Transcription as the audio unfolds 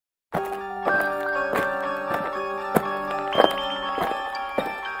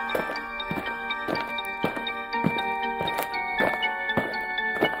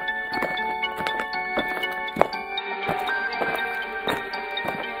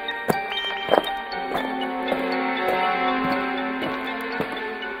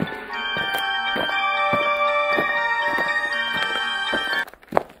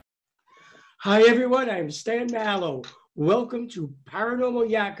Hi, everyone. I'm Stan Mallow. Welcome to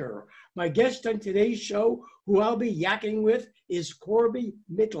Paranormal Yacker. My guest on today's show, who I'll be yakking with, is Corbie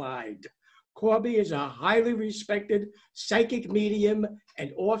Mitleid. Corbie is a highly respected psychic medium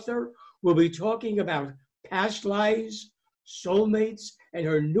and author. We'll be talking about past lives, soulmates, and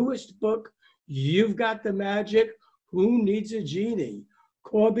her newest book, You've Got the Magic. Who Needs a Genie?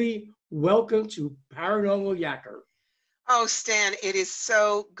 Corbie, welcome to Paranormal Yacker. Oh, Stan, it is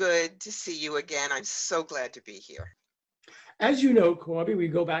so good to see you again. I'm so glad to be here. As you know, Corbie, we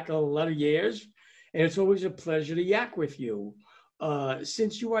go back a lot of years, and it's always a pleasure to yak with you.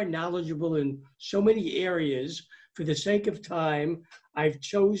 Since you are knowledgeable in so many areas, for the sake of time, I've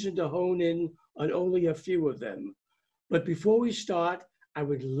chosen to hone in on only a few of them. But before we start, I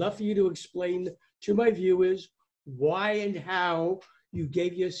would love for you to explain to my viewers why and how you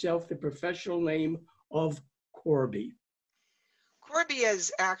gave yourself the professional name of Corbie. Corbie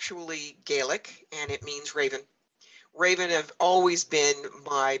is actually Gaelic, and it means raven. Raven have always been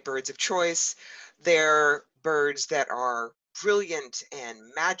my birds of choice. They're birds that are brilliant and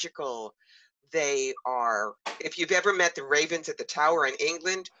magical. They are, if you've ever met the ravens at the Tower in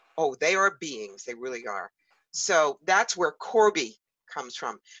England, oh, they are beings. They really are. So that's where Corbie comes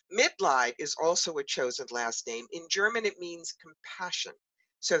from. Mitleid is also a chosen last name. In German, it means compassion,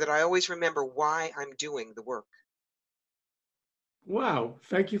 so that I always remember why I'm doing the work. Wow,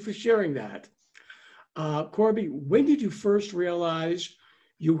 thank you for sharing that. Corbie, when did you first realize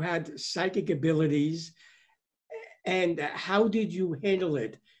you had psychic abilities and how did you handle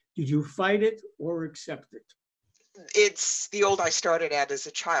it? Did you fight it or accept it? It's the old I started at as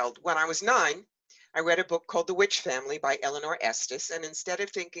a child. When I was 9, I read a book called The Witch Family by Eleanor Estes, and instead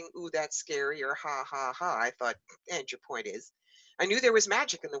of thinking, ooh, that's scary or ha ha ha, I thought, and your point is, I knew there was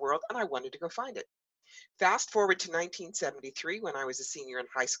magic in the world and I wanted to go find it. Fast forward to 1973 when I was a senior in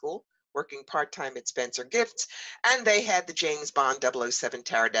high school, working part-time at Spencer Gifts, and they had the James Bond 007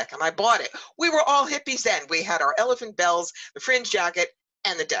 tarot deck, and I bought it. We were all hippies then. We had our elephant bells, the fringe jacket,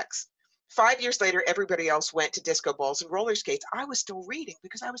 and the decks. 5 years later, everybody else went to disco balls and roller skates. I was still reading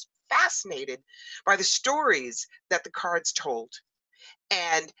because I was fascinated by the stories that the cards told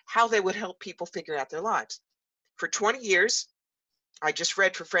and how they would help people figure out their lives. For 20 years, I just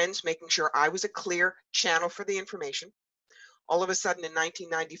read for friends, making sure I was a clear channel for the information. All of a sudden in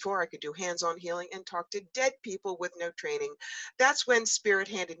 1994, I could do hands-on healing and talk to dead people with no training. That's when Spirit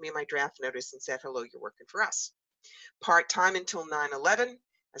handed me my draft notice and said, hello, you're working for us. Part-time until 9/11.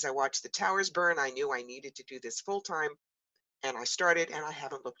 As I watched the towers burn, I knew I needed to do this full-time, and I started, and I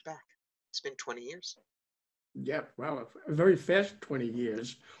haven't looked back. It's been 20 years. Yeah, wow, a very fast 20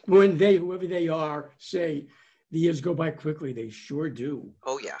 years. When they, whoever they are, say the years go by quickly, they sure do.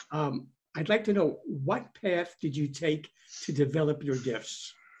 Oh, yeah. I'd like to know, what path did you take to develop your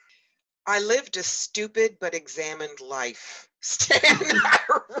gifts? I lived a stupid but examined life, Stan. I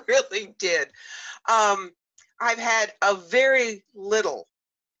really did. I've had a very little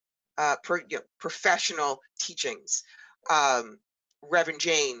professional teachings. Reverend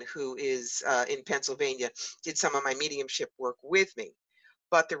Jane, who is in Pennsylvania, did some of my mediumship work with me.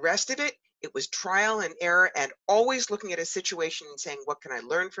 But the rest of it, it was trial and error and always looking at a situation and saying, what can I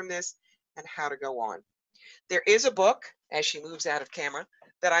learn from this and how to go on? There is a book, as she moves out of camera,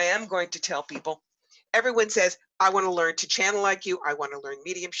 that I am going to tell people. Everyone says, I want to learn to channel like you. I want to learn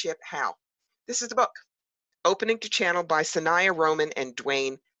mediumship. How? This is the book, Opening to Channel by Sanaya Roman and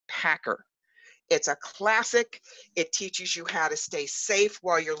Dwayne Packer. It's a classic. It teaches you how to stay safe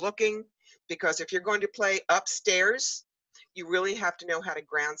while you're looking, because if you're going to play upstairs, you really have to know how to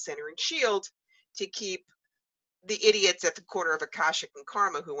ground, center, and shield to keep the idiots at the corner of Akashic and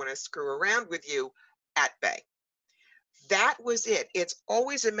Karma who want to screw around with you at bay. That was it. It's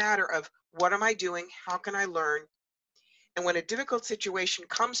always a matter of, what am I doing? How can I learn? And when a difficult situation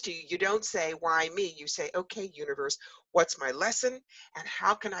comes to you, you don't say, why me? You say, okay, universe, what's my lesson? And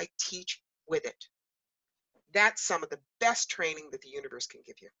how can I teach with it? That's some of the best training that the universe can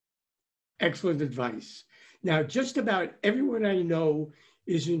give you. Excellent advice. Now, just about everyone I know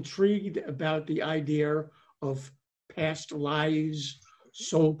is intrigued about the idea of past lives,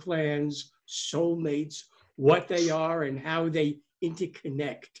 soul plans, soulmates, what they are, and how they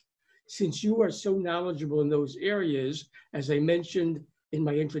interconnect. Since you are so knowledgeable in those areas, as I mentioned in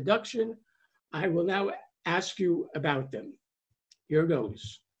my introduction, I will now ask you about them. Here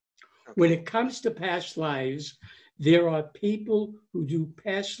goes. When it comes to past lives, there are people who do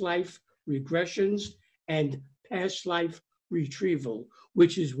past life regressions and past life retrieval,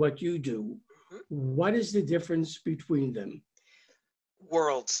 which is what you do. What is the difference between them?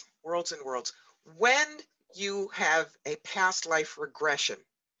 Worlds, worlds and worlds. When you have a past life regression,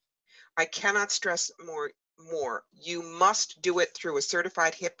 I cannot stress more. You must do it through a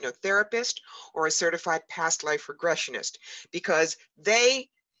certified hypnotherapist or a certified past life regressionist, because they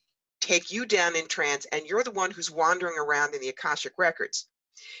take you down in trance and you're the one who's wandering around in the Akashic records.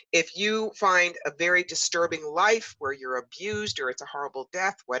 If you find a very disturbing life where you're abused or it's a horrible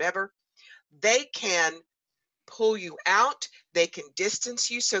death, whatever, they can pull you out. They can distance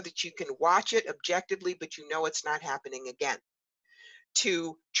you so that you can watch it objectively, but you know it's not happening again.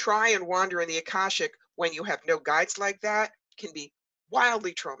 To try and wander in the Akashic when you have no guides like that can be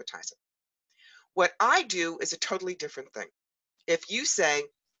wildly traumatizing. What I do is a totally different thing. If you say,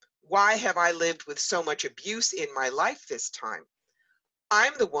 why have I lived with so much abuse in my life this time?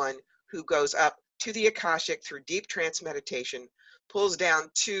 I'm the one who goes up to the Akashic through deep trance meditation, pulls down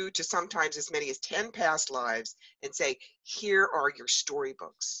 2 to sometimes as many as 10 past lives, and say, here are your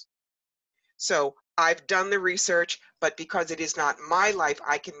storybooks. So I've done the research, but because it is not my life,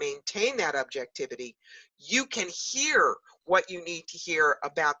 I can maintain that objectivity. You can hear what you need to hear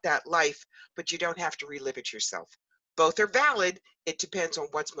about that life, but you don't have to relive it yourself. Both are valid. It depends on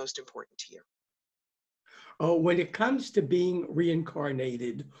what's most important to you. When it comes to being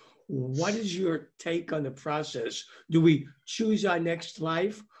reincarnated, what is your take on the process? Do we choose our next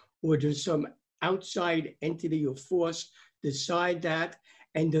life, or does some outside entity or force decide that?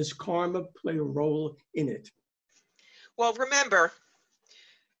 And does karma play a role in it? Well, remember,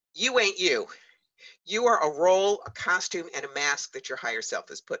 you ain't you. You are a role, a costume, and a mask that your higher self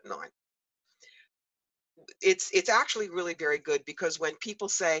is putting on. It's actually really very good, because when people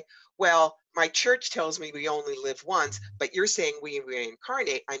say, well, my church tells me we only live once, but you're saying we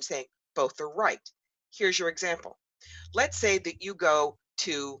reincarnate, I'm saying both are right. Here's your example. Let's say that you go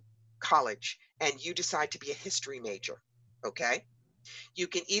to college and you decide to be a history major, okay? You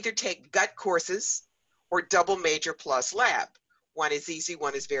can either take gut courses or double major plus lab. One is easy,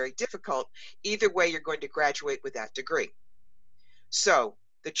 one is very difficult. Either way, you're going to graduate with that degree. So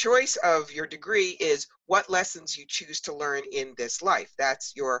the choice of your degree is what lessons you choose to learn in this life.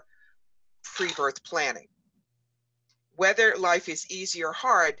 That's your pre-birth planning. Whether life is easy or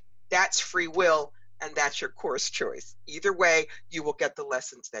hard, that's free will, and that's your course choice. Either way, you will get the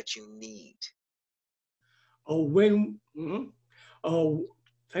lessons that you need. Oh,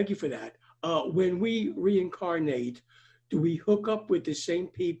 thank you for that. When we reincarnate, do we hook up with the same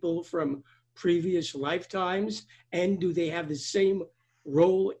people from previous lifetimes? And do they have the same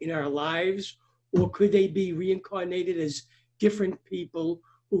role in our lives? Or could they be reincarnated as different people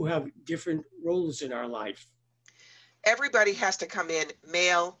who have different roles in our life? Everybody has to come in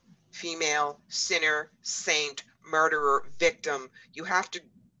male, female, sinner, saint, murderer, victim. You have to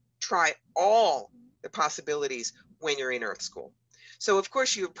try all the possibilities when you're in Earth School. So, of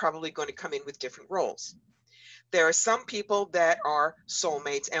course, you're probably going to come in with different roles. There are some people that are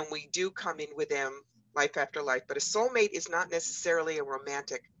soulmates, and we do come in with them life after life, but a soulmate is not necessarily a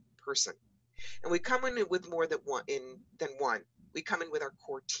romantic person. And we come in with more than one. We come in with our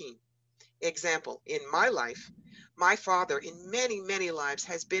core team. Example, in my life, my father in many, many lives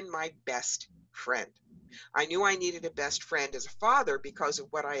has been my best friend. I knew I needed a best friend as a father because of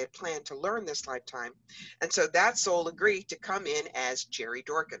what I had planned to learn this lifetime. And so that soul agreed to come in as Jerry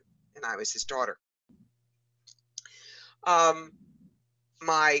Dorkin, and I was his daughter.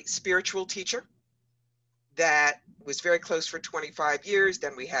 My spiritual teacher that was very close for 25 years,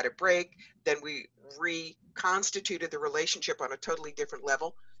 then we had a break, then we reconstituted the relationship on a totally different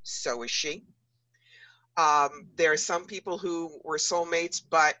level. So is she. There are some people who were soulmates,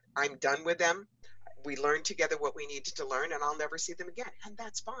 but I'm done with them. We learned together what we needed to learn, and I'll never see them again, and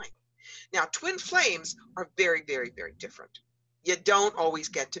that's fine. Now, twin flames are very, very, very different. You don't always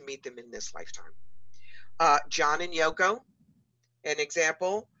get to meet them in this lifetime. John and Yoko, an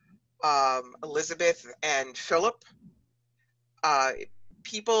example. Elizabeth and Philip,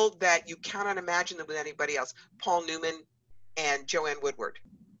 people that you cannot imagine them with anybody else. Paul Newman and Joanne Woodward.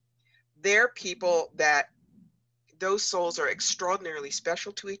 They're people that those souls are extraordinarily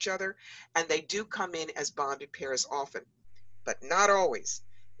special to each other, and they do come in as bonded pairs often, but not always.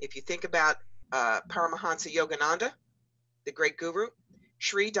 If you think about Paramahansa Yogananda, the great guru,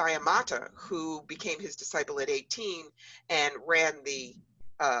 Sri Dayamata, who became his disciple at 18 and ran the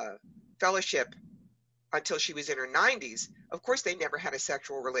fellowship until she was in her 90s, of course they never had a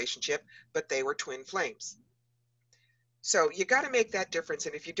sexual relationship, but they were twin flames. So you got to make that difference,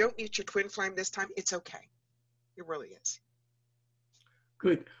 and if you don't meet your twin flame this time, it's okay. It really is.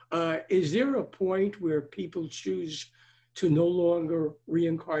 Good. Is there a point where people choose to no longer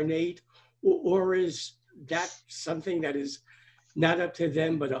reincarnate, or is that something that is not up to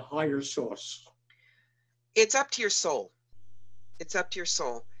them, but a higher source? It's up to your soul. It's up to your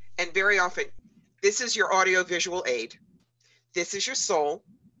soul. And very often, this is your audio-visual aid. This is your soul,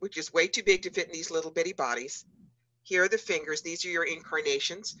 which is way too big to fit in these little bitty bodies. Here are the fingers. These are your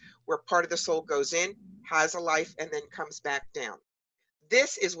incarnations, where part of the soul goes in, has a life, and then comes back down.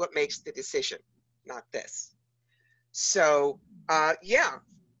 This is what makes the decision, not this. So, yeah,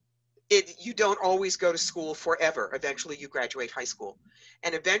 you don't always go to school forever. Eventually, you graduate high school.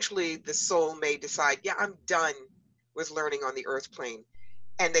 And eventually, the soul may decide, yeah, I'm done with learning on the earth plane.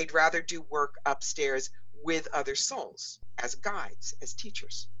 And they'd rather do work upstairs with other souls as guides, as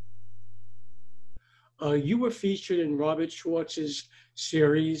teachers. You were featured in Robert Schwartz's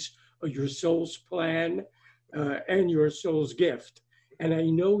series, Your Soul's Plan and Your Soul's Gift. And I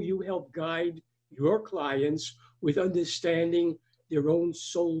know you help guide your clients with understanding their own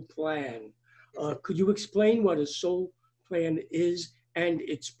soul plan. Could you explain what a soul plan is and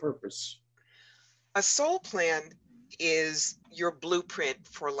its purpose? A soul plan is your blueprint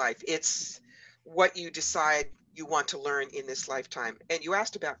for life. It's what you decide you want to learn in this lifetime. And you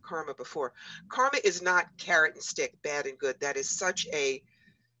asked about karma before. Karma is not carrot and stick, bad and good. That is such a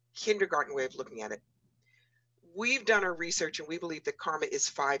kindergarten way of looking at it. We've done our research and we believe that karma is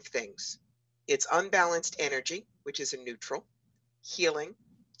 5 things. It's unbalanced energy, which is a neutral, healing,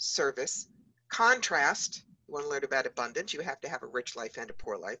 service, contrast. You want to learn about abundance, you have to have a rich life and a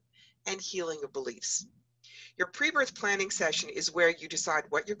poor life, and healing of beliefs. Your pre-birth planning session is where you decide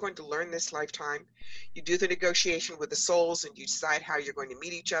what you're going to learn this lifetime. You do the negotiation with the souls and you decide how you're going to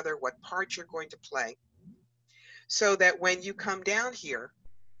meet each other, what part you're going to play, so that when you come down here,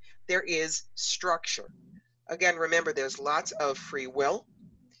 there is structure. Again, remember, there's lots of free will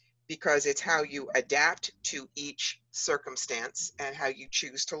because it's how you adapt to each circumstance and how you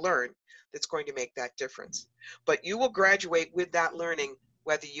choose to learn that's going to make that difference. But you will graduate with that learning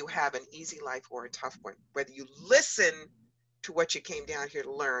whether you have an easy life or a tough one, whether you listen to what you came down here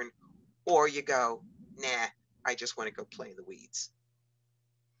to learn or you go, nah, I just want to go play in the weeds.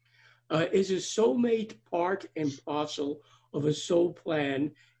 Is a soulmate part and parcel of a soul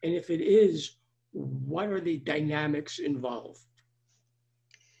plan? And if it is, what are the dynamics involved?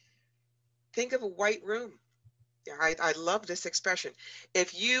 Think of a white room. I love this expression.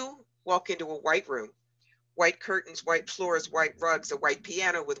 If you walk into a white room, white curtains, white floors, white rugs, a white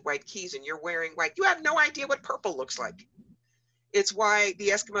piano with white keys, and you're wearing white, you have no idea what purple looks like. It's why the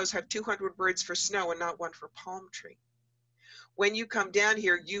Eskimos have 200 words for snow and not one for palm tree. When you come down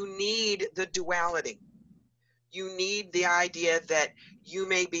here, you need the duality. You need the idea that you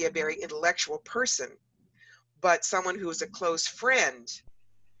may be a very intellectual person, but someone who is a close friend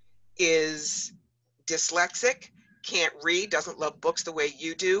is dyslexic, can't read, doesn't love books the way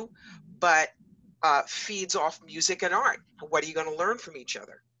you do, but feeds off music and art. What are you going to learn from each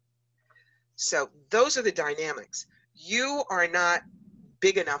other? So those are the dynamics. You are not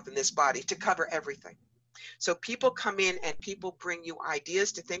big enough in this body to cover everything. So people come in and people bring you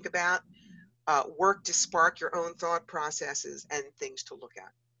ideas to think about, work to spark your own thought processes and things to look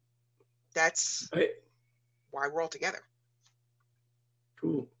at. That's why we're all together.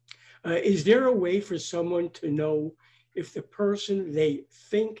 Cool. Is there a way for someone to know if the person they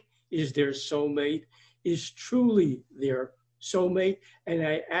think is their soulmate is truly their soulmate? And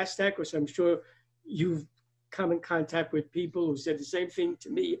I ask that because I'm sure you've come in contact with people who said the same thing to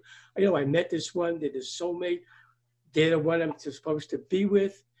me. I know I met this one, they're the soulmate, they're the one I'm supposed to be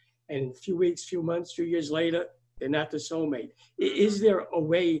with, and a few weeks, few months, 2 years later, they're not the soulmate. Is there a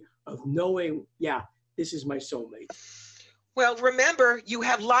way of knowing, yeah, this is my soulmate? Well, remember, you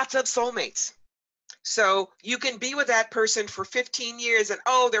have lots of soulmates. So you can be with that person for 15 years and,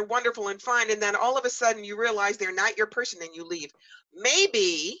 oh, they're wonderful and fine. And then all of a sudden you realize they're not your person and you leave.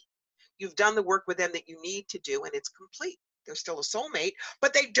 Maybe you've done the work with them that you need to do and it's complete. They're still a soulmate,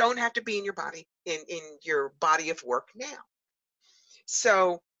 but they don't have to be in your body, in your body of work now.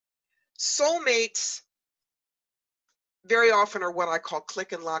 So soulmates very often are what I call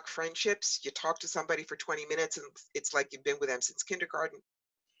click and lock friendships. You talk to somebody for 20 minutes and it's like you've been with them since kindergarten.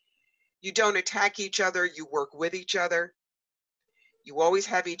 You don't attack each other, you work with each other. You always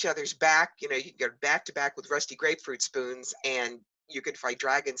have each other's back. You know, you can go back to back with rusty grapefruit spoons and you can fight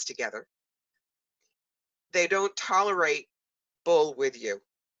dragons together. They don't tolerate bull with you.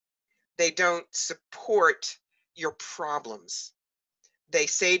 They don't support your problems. They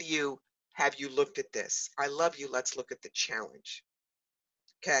say to you, have you looked at this? I love you, let's look at the challenge.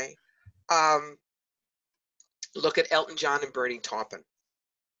 Okay. Look at Elton John and Bernie Taupin.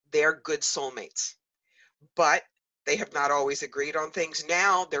 They're good soulmates, but they have not always agreed on things.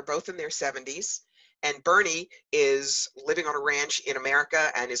 Now they're both in their 70s, and Bernie is living on a ranch in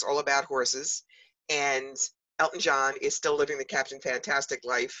America and is all about horses, and Elton John is still living the Captain Fantastic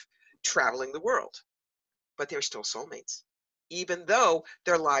life traveling the world, but they're still soulmates, even though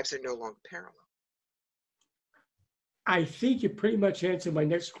their lives are no longer parallel. I think you pretty much answered my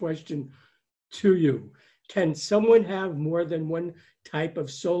next question to you. Can someone have more than one type of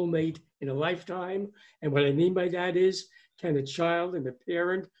soulmate in a lifetime? And what I mean by that is, can a child and a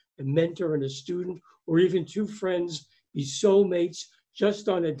parent, a mentor and a student, or even two friends be soulmates just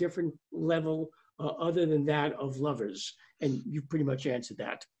on a different level other than that of lovers? And you pretty much answered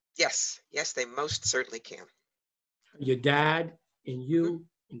that. Yes, yes, they most certainly can. Your dad and you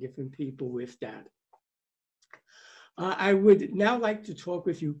and different people with that. I would now like to talk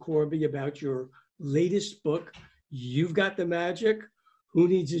with you, Corbie, about your latest book, You've Got the Magic, Who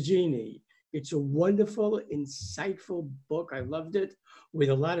Needs a Genie? It's a wonderful, insightful book. I loved it, with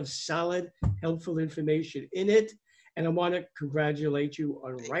a lot of solid, helpful information in it. And I want to congratulate you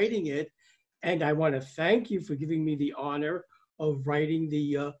on writing it. And I want to thank you for giving me the honor of writing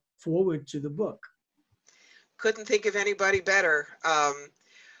the foreword to the book. Couldn't think of anybody better.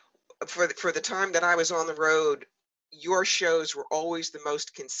 For the time that I was on the road, your shows were always the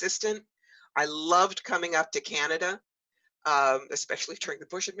most consistent. I loved coming up to Canada, especially during the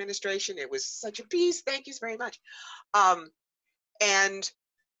Bush administration. It was such a peace. Thank you very much. And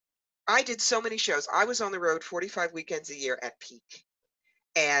I did so many shows. I was on the road 45 weekends a year at peak.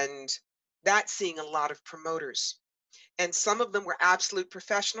 And that's seeing a lot of promoters. And some of them were absolute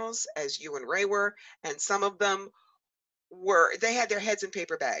professionals, as you and Ray were, and some of them they had their heads in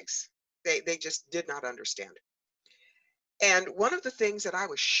paper bags. They just did not understand. And one of the things that I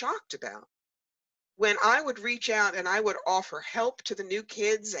was shocked about, when I would reach out and I would offer help to the new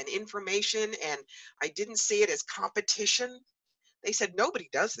kids and information, and I didn't see it as competition, they said, nobody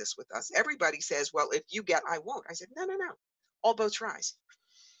does this with us. Everybody says, well, if you get, I won't. I said, no, no, no. All boats rise.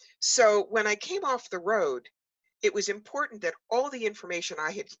 So when I came off the road, it was important that all the information I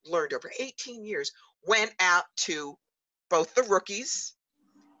had learned over 18 years went out to both the rookies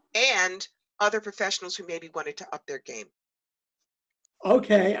and other professionals who maybe wanted to up their game.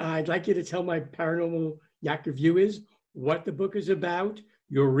 Okay, I'd like you to tell my Paranormal Yak viewers what the book is about,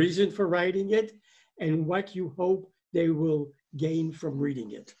 your reason for writing it, and what you hope they will gain from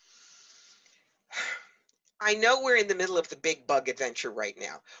reading it. I know we're in the middle of the big bug adventure right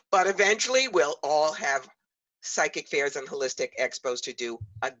now, but eventually we'll all have psychic fairs and holistic expos to do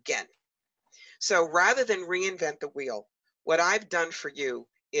again. So rather than reinvent the wheel, what I've done for you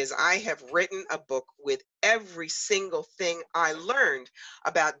is I have written a book with every single thing I learned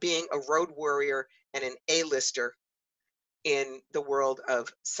about being a road warrior and an A-lister in the world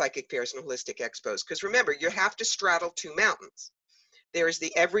of psychic fairs and holistic expos. Because remember, you have to straddle two mountains. There is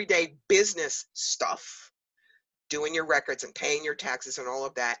the everyday business stuff, doing your records and paying your taxes and all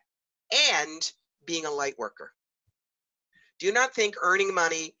of that, and being a light worker. Do not think earning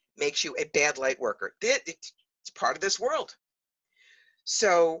money makes you a bad light worker. It's part of this world.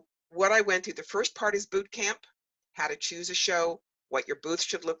 So what I went through, the first part is boot camp, how to choose a show, what your booth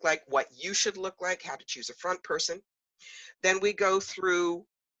should look like, what you should look like, how to choose a front person. Then we go through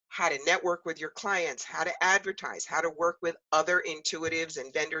how to network with your clients, how to advertise, how to work with other intuitives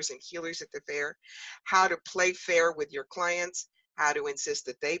and vendors and healers at the fair, how to play fair with your clients, how to insist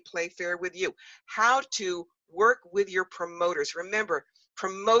that they play fair with you, how to work with your promoters. Remember,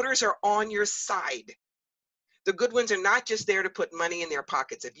 promoters are on your side. The good ones are not just there to put money in their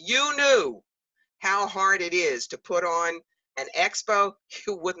pockets. If you knew how hard it is to put on an expo,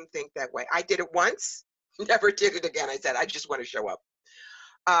 you wouldn't think that way. I did it once, never did it again. I said, I just want to show up.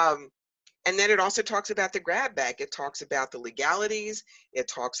 And then it also talks about the grab bag. It talks about the legalities. It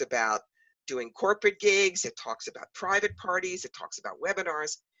talks about doing corporate gigs. It talks about private parties. It talks about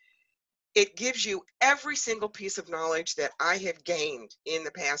webinars. It gives you every single piece of knowledge that I have gained in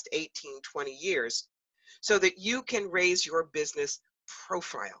the past 18, 20 years so that you can raise your business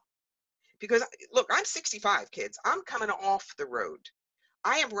profile. Because look, I'm 65, kids. I'm coming off the road.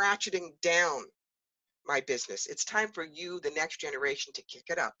 I am ratcheting down my business. It's time for you, the next generation, to kick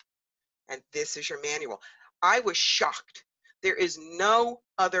it up. And this is your manual. I was shocked. There is no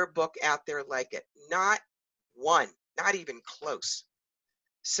other book out there like it. Not one, not even close.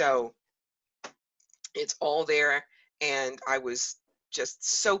 So it's all there. And I was just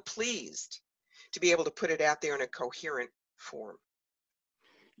so pleased to be able to put it out there in a coherent form.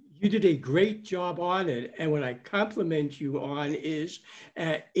 You did a great job on it. And what I compliment you on is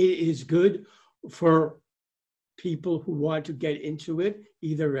it is good for people who want to get into it,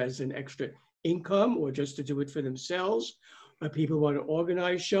 either as an extra income or just to do it for themselves. People want to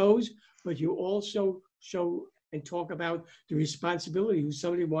organize shows, but you also show and talk about the responsibility who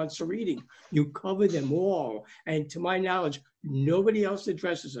somebody wants a reading. You cover them all. And to my knowledge, Nobody else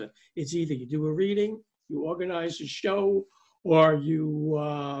addresses it. It's either you do a reading, you organize a show, or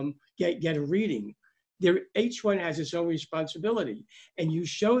you get a reading. Each one has its own responsibility, and you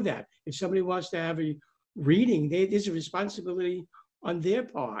show that. If somebody wants to have a reading, there's a responsibility on their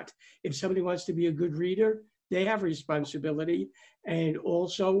part. If somebody wants to be a good reader, they have responsibility. And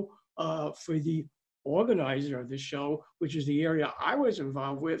also for the organizer of the show, which is the area I was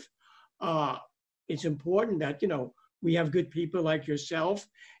involved with, it's important that, we have good people like yourself,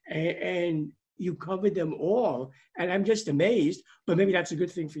 and you covered them all. And I'm just amazed, but maybe that's a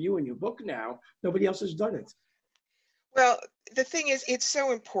good thing for you in your book now. Nobody else has done it. Well, the thing is, it's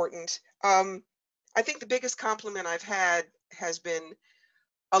so important. I think the biggest compliment I've had has been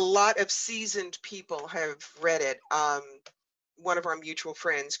a lot of seasoned people have read it. One of our mutual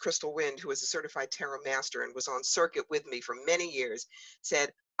friends, Crystal Wind, who is a certified tarot master and was on circuit with me for many years,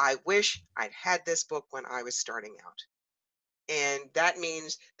 said, I wish I'd had this book when I was starting out. And that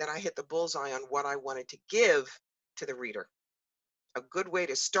means that I hit the bullseye on what I wanted to give to the reader. A good way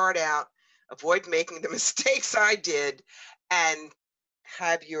to start out, avoid making the mistakes I did, and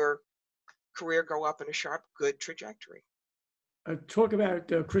have your career go up in a sharp, good trajectory. Talk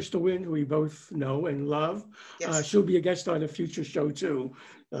about Crystal Wind, who we both know and love. Yes. She'll be a guest on a future show too.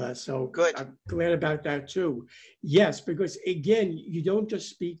 So Good. I'm glad about that too. Yes, because again, you don't just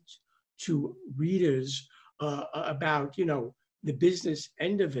speak to readers about, the business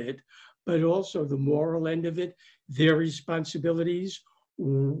end of it, but also the moral end of it, their responsibilities,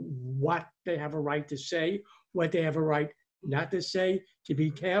 what they have a right to say, what they have a right not to say, to be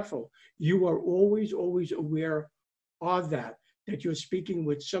careful. You are always, always aware of that you're speaking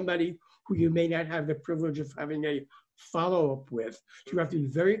with somebody who you may not have the privilege of having a follow-up with. So you have to be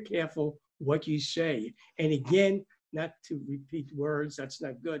very careful what you say. And again, not to repeat words, that's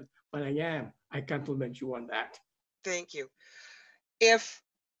not good, but I compliment you on that. Thank you. If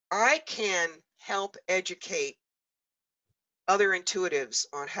I can help educate other intuitives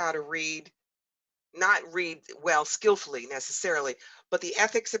on how to read, not read well skillfully necessarily, but the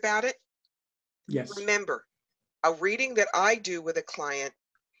ethics about it, yes. Remember, a reading that I do with a client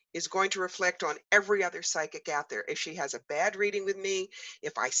is going to reflect on every other psychic out there. If she has a bad reading with me,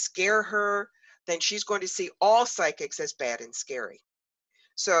 if I scare her, then she's going to see all psychics as bad and scary.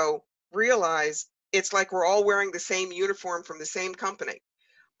 So realize it's like we're all wearing the same uniform from the same company.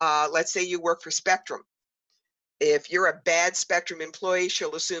 Let's say you work for Spectrum. If you're a bad Spectrum employee,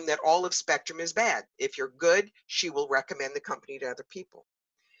 she'll assume that all of Spectrum is bad. If you're good, she will recommend the company to other people.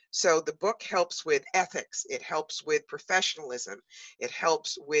 So the book helps with ethics. It helps with professionalism. It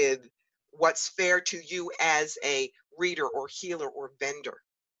helps with what's fair to you as a reader or healer or vendor,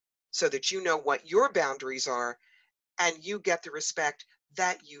 so that you know what your boundaries are and you get the respect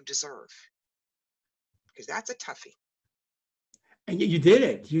that you deserve. Because that's a toughie. And you did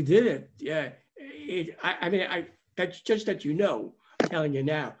it. You did it. Yeah. That's just that, I'm telling you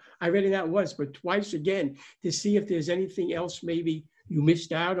now. I read it not once, but twice again to see if there's anything else maybe you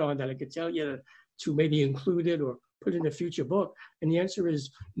missed out on that I could tell you to maybe include it or put in a future book. And the answer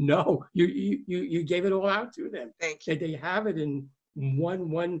is no. You gave it all out to them. Thank you. They have it in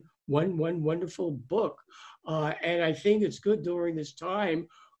one wonderful book. And I think it's good during this time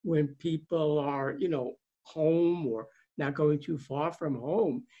when people are, home or not going too far from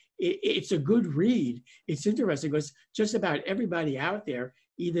home. It's a good read. It's interesting because just about everybody out there,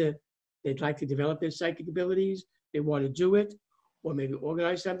 either they'd like to develop their psychic abilities, they want to do it, or maybe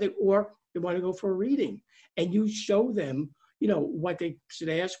organize something, or they want to go for a reading. And you show them, what they should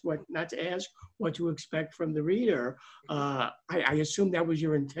ask, what not to ask, what to expect from the reader. I assume that was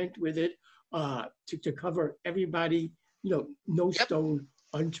your intent with it, to cover everybody, no stone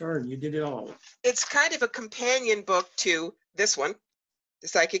unturned. You did it all. It's kind of a companion book to this one, The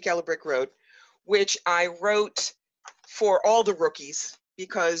Psychic Yellow Brick Road, which I wrote for all the rookies,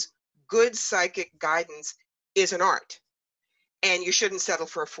 because good psychic guidance is an art and you shouldn't settle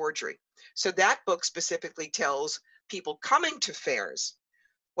for a forgery. So that book specifically tells people coming to fairs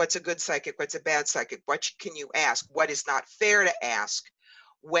what's a good psychic, what's a bad psychic, what can you ask, what is not fair to ask,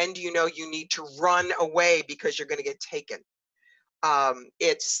 when do you know you need to run away because you're going to get taken.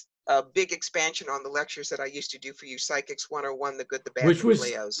 It's a big expansion on the lectures that I used to do for you Psychics 101, The Good, the Bad, the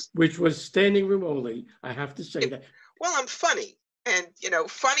Leos. Which was standing room only, I have to say that. Well, I'm funny, and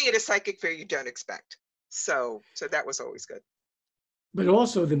funny at a psychic fair you don't expect. So that was always good. But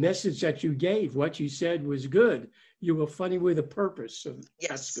also the message that you gave, what you said was good. You were funny with a purpose, so yes.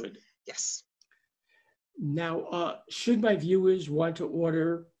 That's good. Yes. Now, should my viewers want to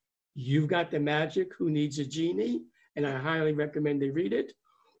order You've Got the Magic, Who Needs a Genie? And I highly recommend they read it.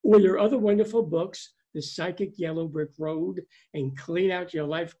 Or your other wonderful books, the psychic yellow brick road and clean out your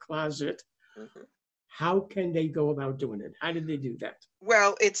life closet, Mhm. how can they go about doing it? How did they do that?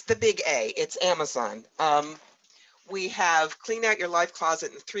 Well, it's the big A. It's Amazon. We have Clean Out Your Life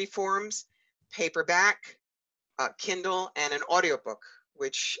Closet in 3 forms: paperback, Kindle, and an audiobook,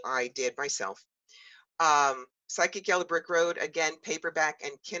 which I did myself. Psychic Yellow Brick Road, again, paperback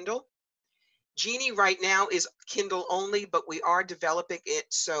and Kindle. Genie right now is Kindle only, but we are developing it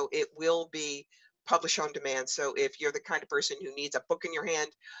so it will be published on demand. So if you're the kind of person who needs a book in your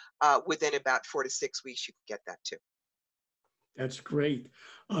hand, within about 4 to 6 weeks, you can get that too. That's great.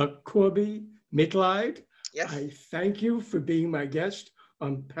 Corbie Mitleid, Yes. I thank you for being my guest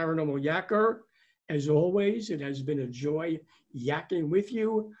on Paranormal Yakker. As always, it has been a joy yakking with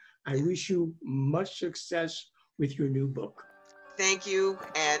you. I wish you much success with your new book. Thank you,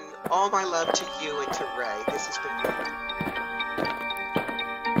 and all my love to you and to Ray. This has been wonderful.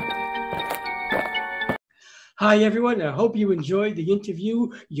 Hi, everyone. I hope you enjoyed the interview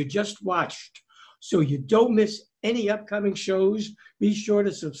you just watched. So you don't miss any upcoming shows, be sure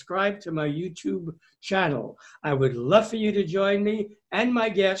to subscribe to my YouTube channel. I would love for you to join me and my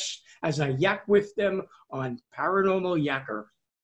guests as I yak with them on Paranormal Yakker.